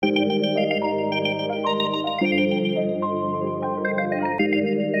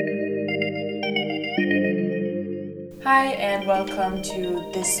Hi, and welcome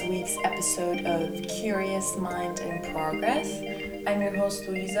to this week's episode of Curious Mind in Progress. I'm your host,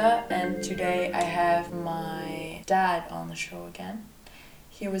 Luisa, and today I have my dad on the show again.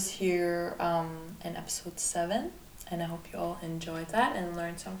 He was here in episode 7, and I hope you all enjoyed that and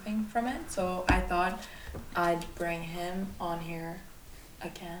learned something from it. So I thought I'd bring him on here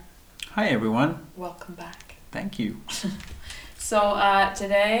again. Hi, everyone. Welcome back. Thank you. So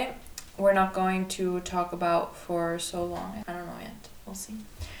today we're not going to talk about for so long. I don't know yet. We'll see.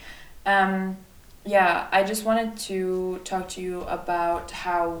 I just wanted to talk to you about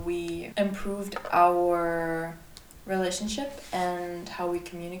how we improved our relationship and how we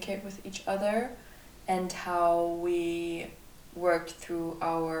communicate with each other and how we worked through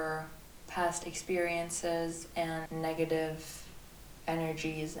our past experiences and negative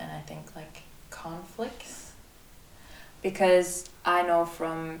energies and I think like conflicts. Because I know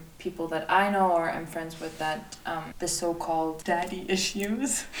from people that I know or I'm friends with that the so-called daddy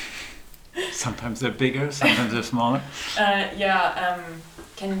issues. Sometimes they're bigger, sometimes they're smaller.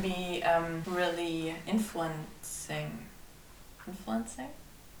 Can be really influencing.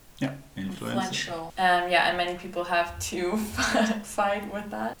 Yeah, Influential. And many people have to fight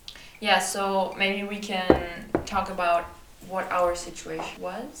with that. Yeah, so maybe we can talk about what our situation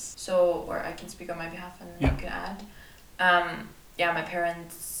was. So, or I can speak on my behalf and you can add. My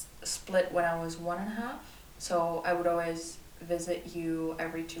parents split when I was 1.5, so I would always visit you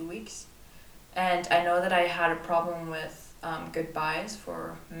every 2 weeks. And I know that I had a problem with goodbyes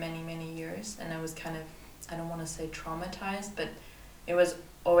for many years, and I was kind of, I don't want to say traumatized, but it was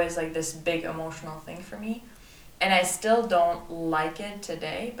always like this big emotional thing for me. And I still don't like it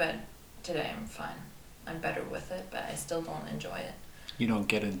today, but today I'm fine. I'm better with it, but I still don't enjoy it. You don't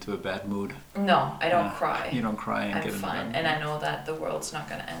get into a bad mood. No, I don't cry. You don't cry and I'm get into a bad fine, mood. and I know that the world's not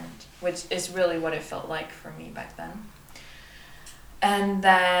going to end, which is really what it felt like for me back then. And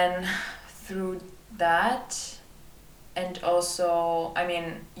then through that, and also, I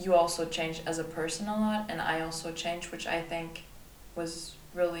mean, you also changed as a person a lot, and I also changed, which I think was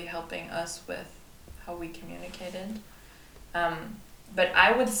really helping us with how we communicated. But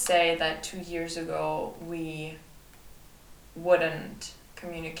I would say that 2 years ago, we wouldn't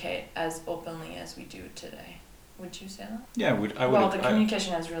communicate as openly as we do today. Would you say that? Yeah, I would. Well, the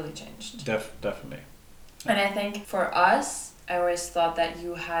communication has really changed. Definitely. And I think for us, I always thought that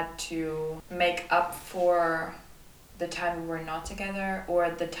you had to make up for the time we were not together or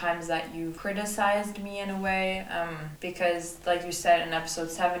the times that you criticized me in a way. Because like you said in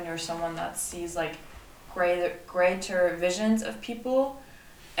episode 7, you're someone that sees like greater visions of people.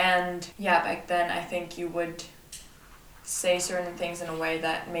 And yeah, back then I think you would say certain things in a way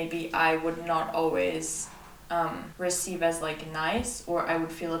that maybe I would not always receive as like nice, or I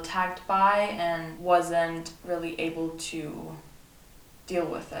would feel attacked by and wasn't really able to deal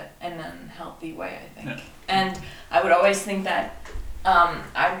with it in a healthy way, I think. Yeah. And I would always think that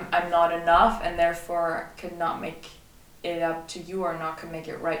I'm not enough and therefore could not make it up to you or not could make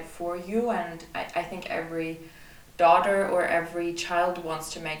it right for you. And I think every daughter or every child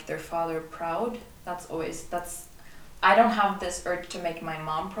wants to make their father proud. I don't have this urge to make my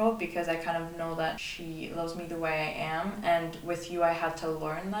mom proud because I kind of know that she loves me the way I am, and with you I had to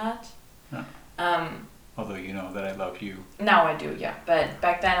learn that. Yeah. Although you know that I love you. Now I do, yeah. But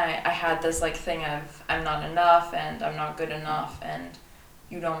back then I had this like thing of I'm not enough and I'm not good enough and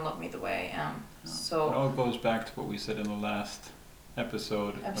you don't love me the way I am. No. So it all goes back to what we said in the last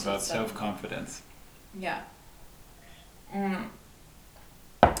episode about 7. self-confidence. Yeah.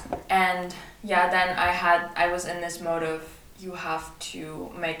 And yeah, then I was in this mode of you have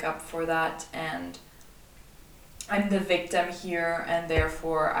to make up for that and I'm the victim here and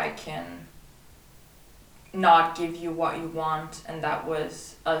therefore I can not give you what you want, and that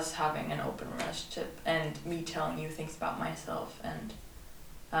was us having an open relationship and me telling you things about myself and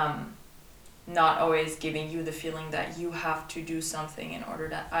not always giving you the feeling that you have to do something in order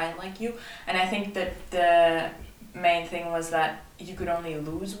that I like you. And I think that the main thing was that you could only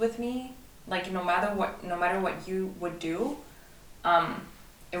lose with me, like no matter what you would do,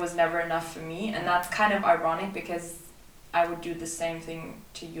 it was never enough for me. And that's kind of ironic because I would do the same thing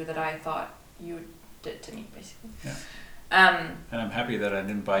to you that I thought you did to me, basically. Yeah. And I'm happy that I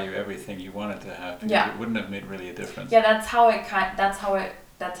didn't buy you everything you wanted to have because it wouldn't have made really a difference. Yeah, that's how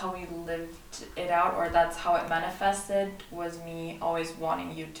we lived it out, or that's how it manifested, was me always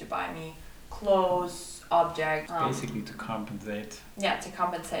wanting you to buy me clothes, objects. Basically to compensate. Yeah, to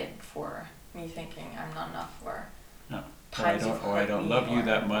compensate for me thinking I'm not enough, or I don't love you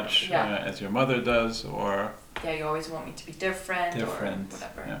that much as your mother does, or you always want me to be different or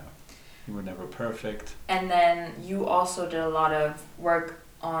whatever. Yeah. You were never perfect. And then you also did a lot of work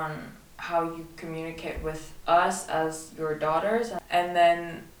on how you communicate with us as your daughters. And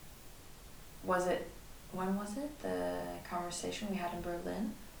then when was it? The conversation we had in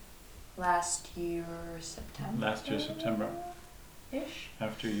Berlin? Last year September. Ish.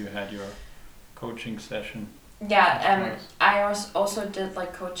 After you had your coaching session. Yeah, I also did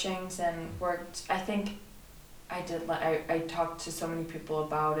like coachings and worked. I think I did I talked to so many people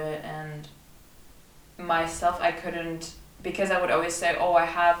about it, and myself I couldn't, because I would always say, oh, I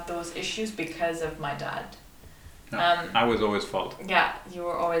have those issues because of my dad. No, I was always fault. Yeah, you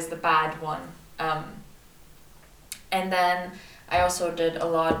were always the bad one. And then I also did a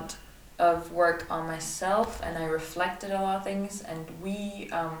lot of work on myself, and I reflected a lot of things, and we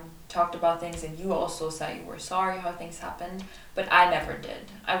talked about things, and you also said you were sorry how things happened, but I never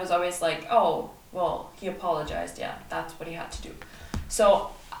did. I was always like, oh, well, he apologized, yeah, that's what he had to do.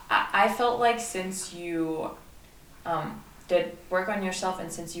 So I felt like since you did work on yourself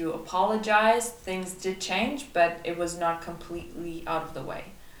and since you apologized, things did change, but it was not completely out of the way.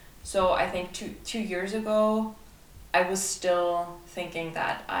 So I think two years ago, I was still thinking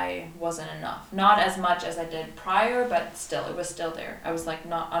that I wasn't enough. Not as much as I did prior, but still, it was still there. I was like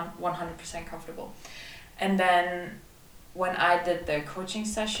not 100% comfortable. And then when I did the coaching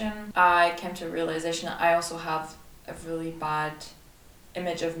session, I came to a realization that I also have a really bad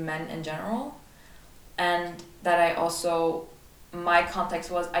image of men in general. And that I also, my context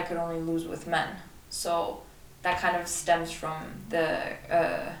was I could only lose with men. So that kind of stems from the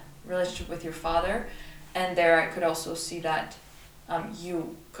relationship with your father. And there I could also see that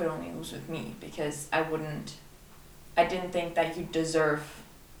you could only lose with me, because I didn't think that you deserve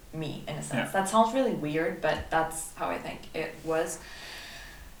me in a sense. Yeah. That sounds really weird, but that's how I think it was.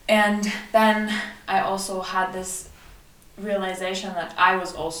 And then I also had this realization that I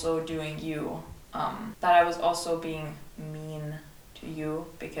was also doing you, that I was also being mean to you,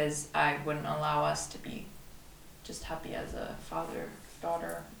 because I wouldn't allow us to be just happy as a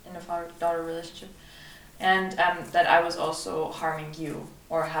father-daughter, in a father-daughter relationship. And that I was also harming you,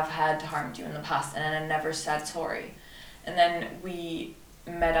 or have had harmed you in the past, and I never said sorry. And then we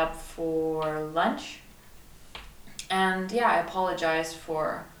met up for lunch, and yeah, I apologized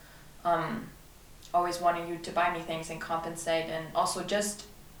for always wanting you to buy me things and compensate, and also just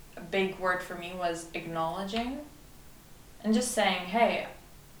a big word for me was acknowledging, and just saying, hey,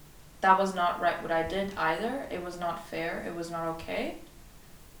 that was not right what I did either, it was not fair, it was not okay.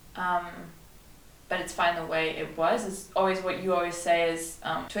 But it's fine the way it was. It's always what you always say is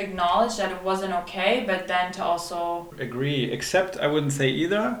to acknowledge that it wasn't okay, but then to also... Agree. Accept, I wouldn't say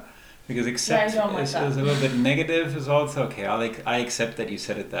either, because accept is a little bit negative, is also okay. I accept that you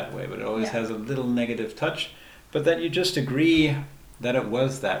said it that way, but it always has a little negative touch. But that you just agree that it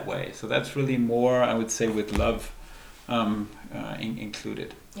was that way. So that's really more, I would say, with love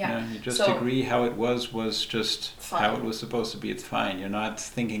included. Yeah. You just agree how it was just fine. How it was supposed to be. It's fine. You're not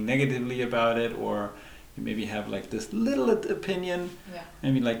thinking negatively about it, or you maybe have like this little opinion. Yeah.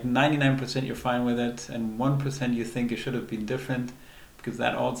 Maybe like 99% you're fine with it, and 1% you think it should have been different, because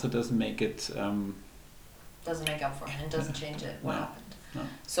that also doesn't make it... doesn't make up for it, and doesn't change it, what happened. No.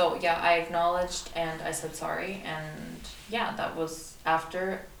 So yeah, I acknowledged and I said sorry, and yeah, that was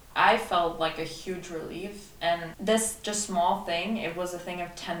after... I felt like a huge relief, and this just small thing, it was a thing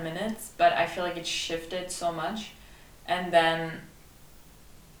of 10 minutes, but I feel like it shifted so much. And then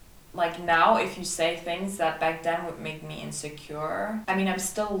like now, if you say things that back then would make me insecure, I mean, I'm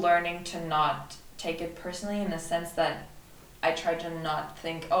still learning to not take it personally, in the sense that I try to not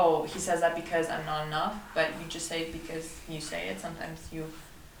think, oh, he says that because I'm not enough, but you just say it because you say it. Sometimes you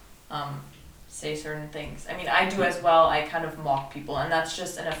say certain things. I mean, I do as well. I kind of mock people, and that's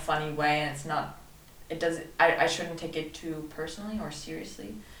just in a funny way, and it's not, I shouldn't take it too personally or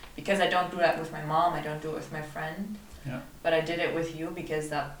seriously, because I don't do that with my mom, I don't do it with my friend, but I did it with you because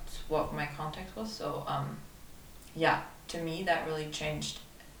that's what my context was. So yeah, to me that really changed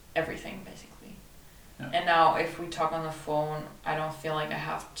everything, basically. And now if we talk on the phone, I don't feel like I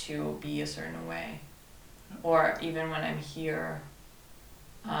have to be a certain way, or even when I'm here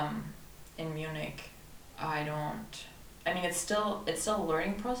in Munich, I mean, it's still a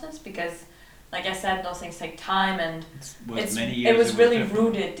learning process, because like I said, those things take time, and it was really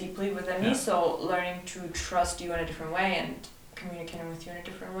rooted deeply within me. So learning to trust you in a different way and communicating with you in a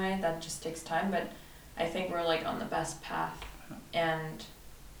different way, that just takes time, but I think we're like on the best path. And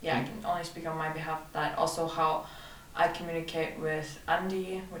yeah, I can only speak on my behalf, that also how I communicate with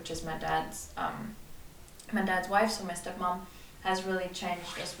Andi, which is my dad's wife, so my stepmom, has really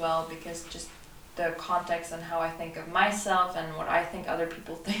changed as well, because just the context and how I think of myself and what I think other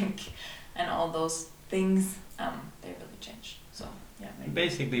people think and all those things, they really changed. So yeah. Maybe.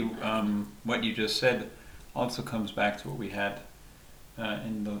 Basically, what you just said also comes back to what we had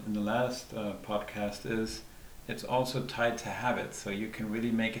in the last podcast. Is it's also tied to habits, so you can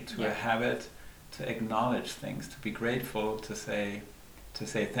really make it to a habit to acknowledge things, to be grateful, to say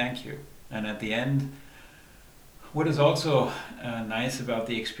thank you. And at the end, what is also nice about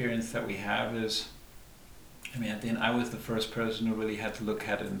the experience that we have is, I mean, at the end, I was the first person who really had to look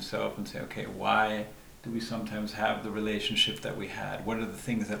at it himself and say, okay, why do we sometimes have the relationship that we had? What are the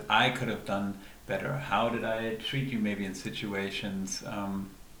things that I could have done better? How did I treat you maybe in situations?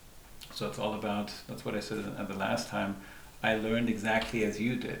 So it's all about, that's what I said at the last time, I learned exactly as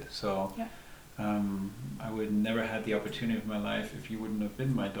you did. So I would never had the opportunity of my life if you wouldn't have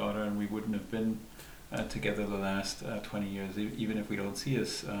been my daughter, and we wouldn't have been together the last 20 years, even if we don't see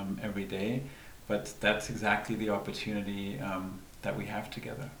us every day. But that's exactly the opportunity that we have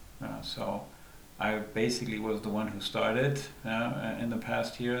together. So I basically was the one who started in the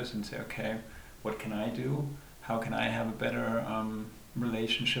past years and say, okay, what can I do? How can I have a better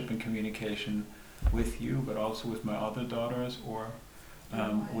relationship and communication with you, but also with my other daughters, or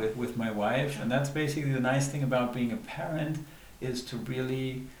with my wife? And that's basically the nice thing about being a parent, is to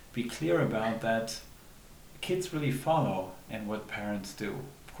really be clear about that. Kids really follow in what parents do.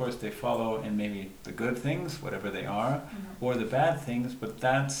 Of course, they follow in maybe the good things, whatever they are, or the bad things, but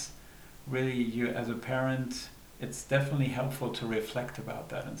that's really, you as a parent, it's definitely helpful to reflect about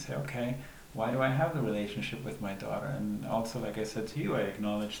that and say, okay, why do I have the relationship with my daughter? And also, like I said to you, I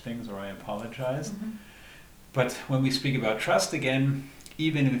acknowledge things or I apologize. But when we speak about trust again,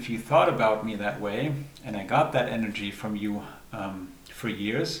 even if you thought about me that way, and I got that energy from you for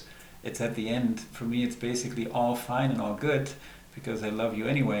years, it's at the end, for me, it's basically all fine and all good, because I love you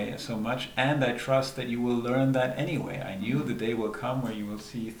anyway so much, and I trust that you will learn that anyway. I knew the day will come where you will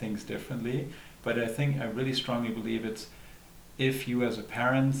see things differently, but I really strongly believe it's, if you as a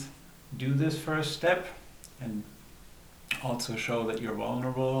parent do this first step and also show that you're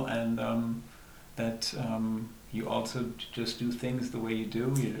vulnerable, and that you also just do things the way you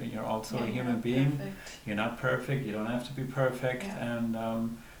do. You're also a human being. Perfect. You're not perfect. You don't have to be perfect.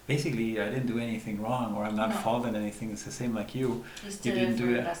 And basically, I didn't do anything wrong, or I'm not fault in anything. It's the same like you. You didn't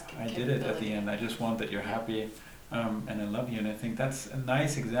do it. I did it at the end. I just want that you're happy, and I love you. And I think that's a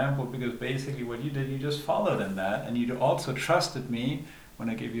nice example, because basically what you did, you just followed in that, and you also trusted me when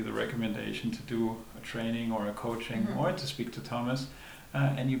I gave you the recommendation to do a training or a coaching or to speak to Thomas.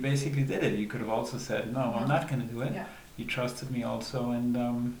 And you basically did it. You could have also said, no, I'm not going to do it. Yeah. You trusted me also,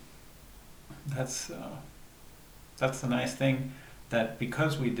 and that's the nice thing, that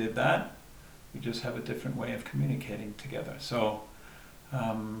because we did that, we just have a different way of communicating together. So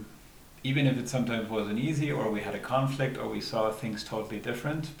even if it sometimes wasn't easy, or we had a conflict, or we saw things totally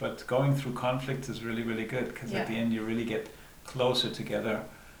different, but going through conflicts is really, really good, because at the end you really get closer together.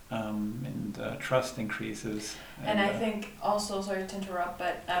 And trust increases. And I think also, sorry to interrupt,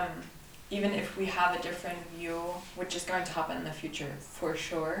 but even if we have a different view, which is going to happen in the future for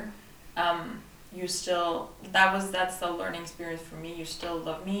sure, you still, that's the learning experience for me. You still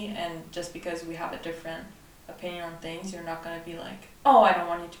love me, and just because we have a different opinion on things, you're not going to be like, oh, I don't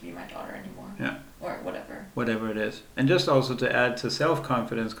want you to be my daughter anymore. Yeah. Or whatever. Whatever it is. And just also to add to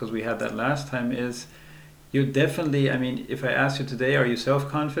self-confidence, because we had that last time, is you definitely, I mean, if I ask you today, are you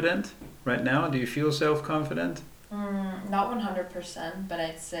self-confident right now? Do you feel self-confident? Not 100%, but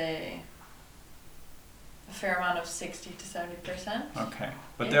I'd say a fair amount of 60 to 70%. Okay.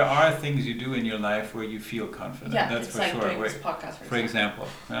 But there are things you do in your life where you feel confident. Yeah, that's it's for like sure. doing this podcast, for example.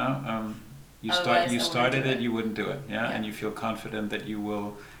 You started it, you wouldn't do it. And you feel confident that you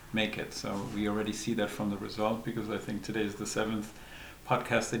will make it. So we already see that from the result, because I think today is the 7th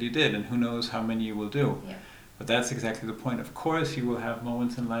podcast that you did, and who knows how many you will do. But that's exactly the point. Of course, you will have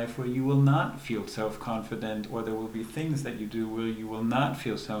moments in life where you will not feel self-confident, or there will be things that you do where you will not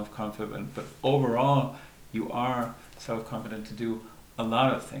feel self-confident, but overall you are self-confident to do a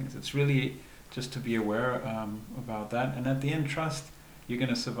lot of things. It's really just to be aware about that, and at the end, trust you're going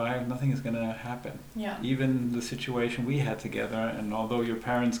to survive. Nothing is going to happen. Even the situation we had together, and although your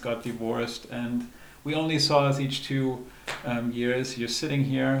parents got divorced and we only saw us each 2 years, you're sitting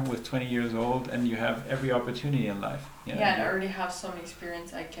here with 20 years old, and you have every opportunity in life. And I already have some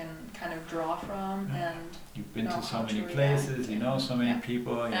experience I can kind of draw from, and you've been to so many places, you know so many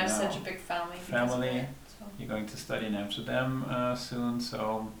people. And I have such a big family. You're going to study in Amsterdam soon,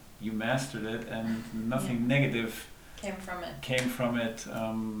 so you mastered it, and nothing negative came from it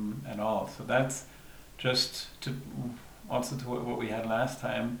at all. So that's just to what we had last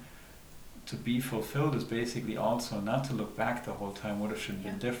time. to be fulfilled is basically also not to look back the whole time, what if should be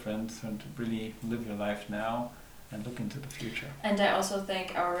different, and to really live your life now and look into the future. And I also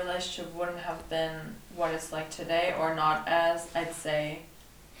think our relationship wouldn't have been what it's like today, or not as, I'd say,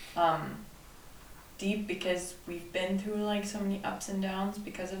 deep, because we've been through like so many ups and downs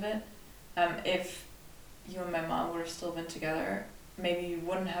because of it. If you and my mom would have still been together, maybe you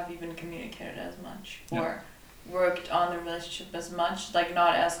wouldn't have even communicated as much, or worked on the relationship as much, like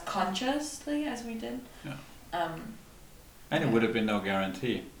not as consciously as we did. And it would have been no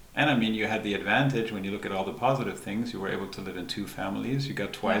guarantee. And I mean, you had the advantage when you look at all the positive things. You were able to live in 2 families. You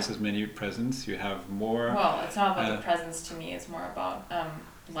got twice as many presents. You have more. Well, it's not about the presents to me. It's more about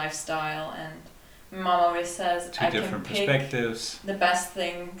lifestyle. And my mom always says I can pick perspectives. The best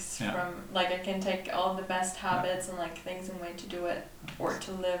things from, like I can take all the best habits and like things and way to do it or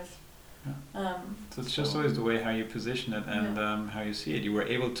to live. So it's just always the way how you position it and how you see it. You were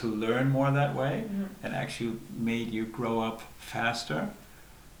able to learn more that way, and actually made you grow up faster.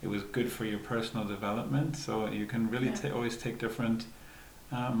 It was good for your personal development, so you can really always take different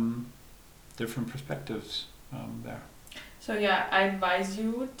perspectives there. So yeah, I advise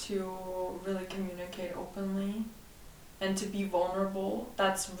you to really communicate openly and to be vulnerable.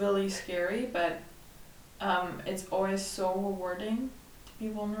 That's really scary, but it's always so rewarding to be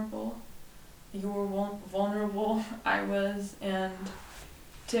vulnerable. You were vulnerable, I was, and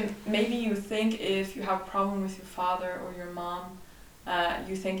maybe you think if you have a problem with your father or your mom,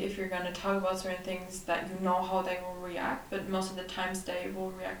 you think if you're going to talk about certain things that you know how they will react, but most of the times they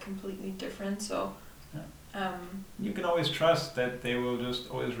will react completely different. So you can always trust that they will just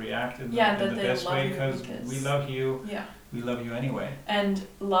always react in the best way, because we love you. We love you anyway. And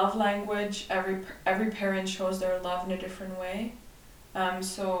love language, every parent shows their love in a different way.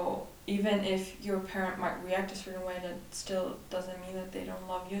 So even if your parent might react a certain way, that still doesn't mean that they don't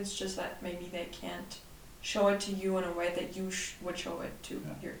love you. It's just that maybe they can't show it to you in a way that you would show it to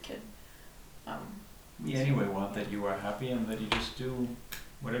your kid. We anyway want that you are happy and that you just do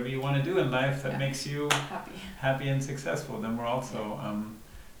whatever you want to do in life that makes you happy and successful. Then we're also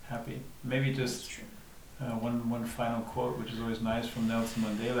happy. Maybe just one final quote, which is always nice, from Nelson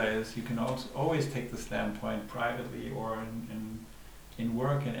Mandela, is you can always take the standpoint privately or in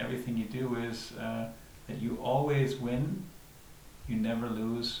work, and everything you do is that you always win, you never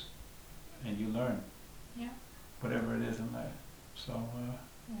lose, and you learn. Whatever it is in life. So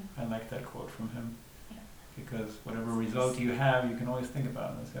I like that quote from him, because whatever result you have, you can always think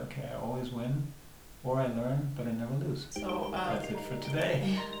about it and say, okay, I always win, or I learn, but I never lose. So that's it for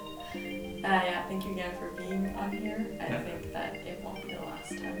today. Thank you again for being on here. I think that it won't be the last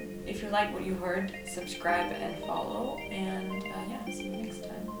time. If you like what you heard, subscribe and follow, and see you next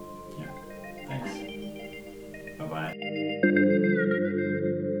time. Thanks. Bye-bye.